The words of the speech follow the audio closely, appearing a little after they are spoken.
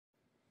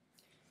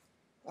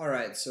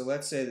Alright, so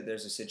let's say that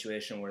there's a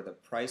situation where the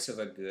price of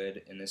a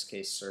good, in this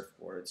case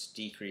surfboards,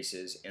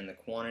 decreases and the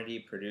quantity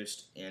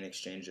produced in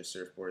exchange of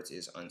surfboards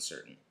is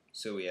uncertain.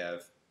 So we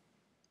have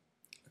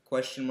a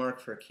question mark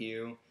for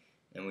Q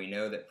and we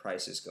know that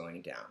price is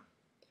going down.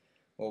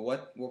 Well,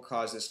 what will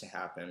cause this to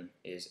happen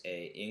is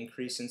an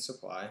increase in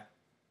supply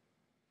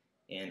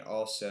and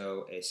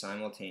also a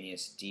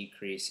simultaneous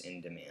decrease in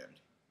demand.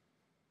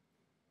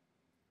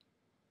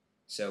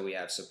 So we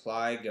have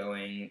supply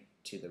going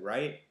to the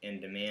right and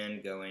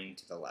demand going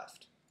to the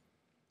left.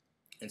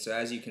 And so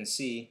as you can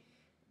see,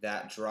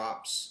 that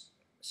drops,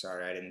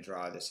 sorry I didn't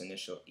draw this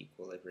initial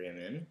equilibrium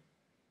in,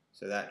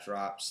 so that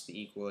drops the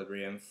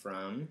equilibrium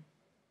from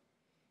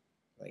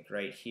like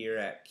right here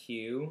at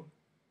Q1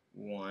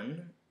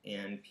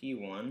 and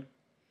P1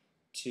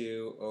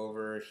 to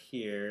over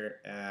here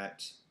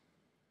at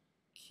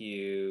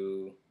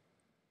Q2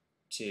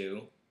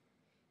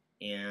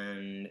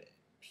 and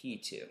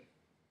P2.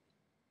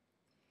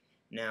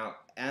 Now,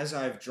 as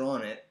I've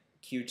drawn it,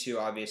 Q2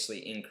 obviously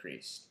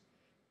increased,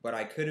 but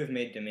I could have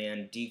made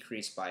demand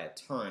decrease by a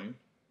ton,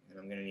 and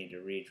I'm going to need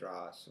to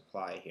redraw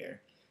supply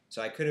here.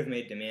 So I could have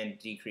made demand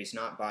decrease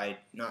not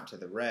to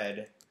the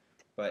red,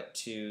 but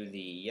to the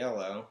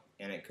yellow,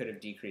 and it could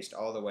have decreased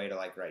all the way to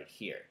like right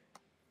here.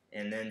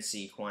 And then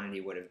see quantity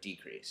would have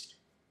decreased.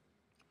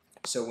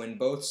 So when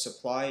both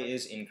supply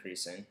is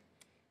increasing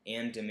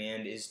and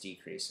demand is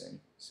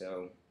decreasing,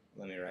 so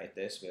let me write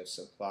this, we have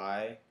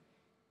supply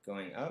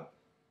going up,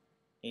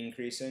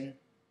 increasing,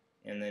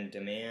 and then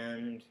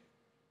demand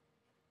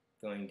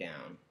going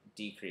down,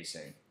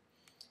 decreasing.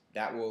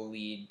 That will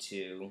lead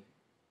to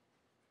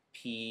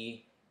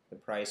P, the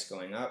price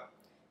going up,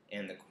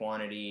 and the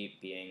quantity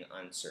being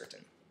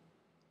uncertain.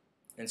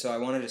 And so I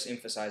want to just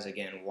emphasize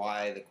again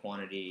why the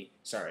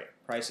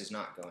price is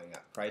not going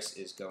up, price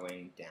is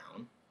going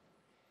down,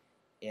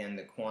 and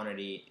the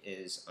quantity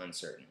is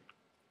uncertain.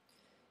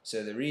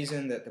 So the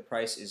reason that the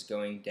price is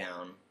going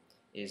down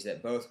is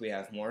that both we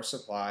have more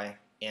supply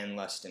and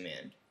less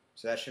demand.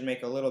 So that should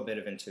make a little bit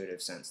of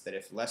intuitive sense, that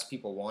if less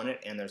people want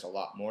it and there's a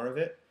lot more of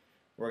it,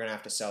 we're going to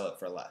have to sell it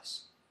for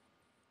less.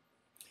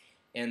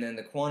 And then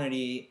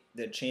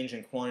the change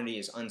in quantity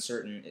is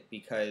uncertain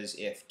because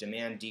if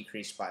demand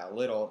decreased by a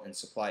little and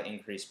supply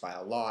increased by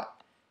a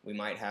lot, we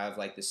might have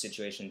like the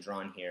situation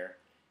drawn here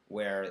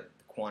where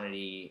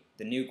the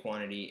new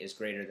quantity is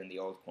greater than the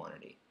old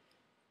quantity.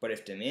 But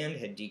if demand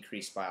had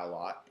decreased by a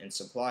lot and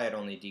supply had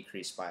only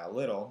decreased by a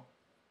little,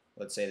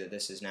 let's say that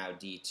this is now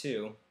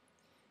D2,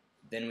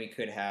 then we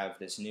could have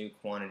this new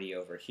quantity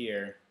over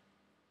here,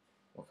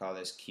 we'll call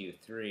this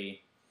Q3,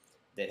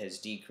 that has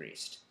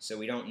decreased. So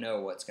we don't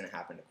know what's going to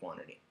happen to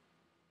quantity.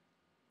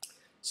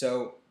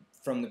 So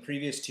from the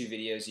previous two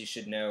videos, you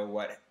should know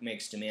what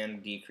makes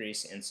demand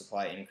decrease and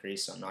supply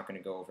increase, so I'm not going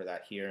to go over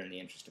that here in the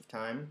interest of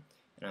time,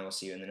 and I will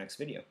see you in the next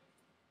video.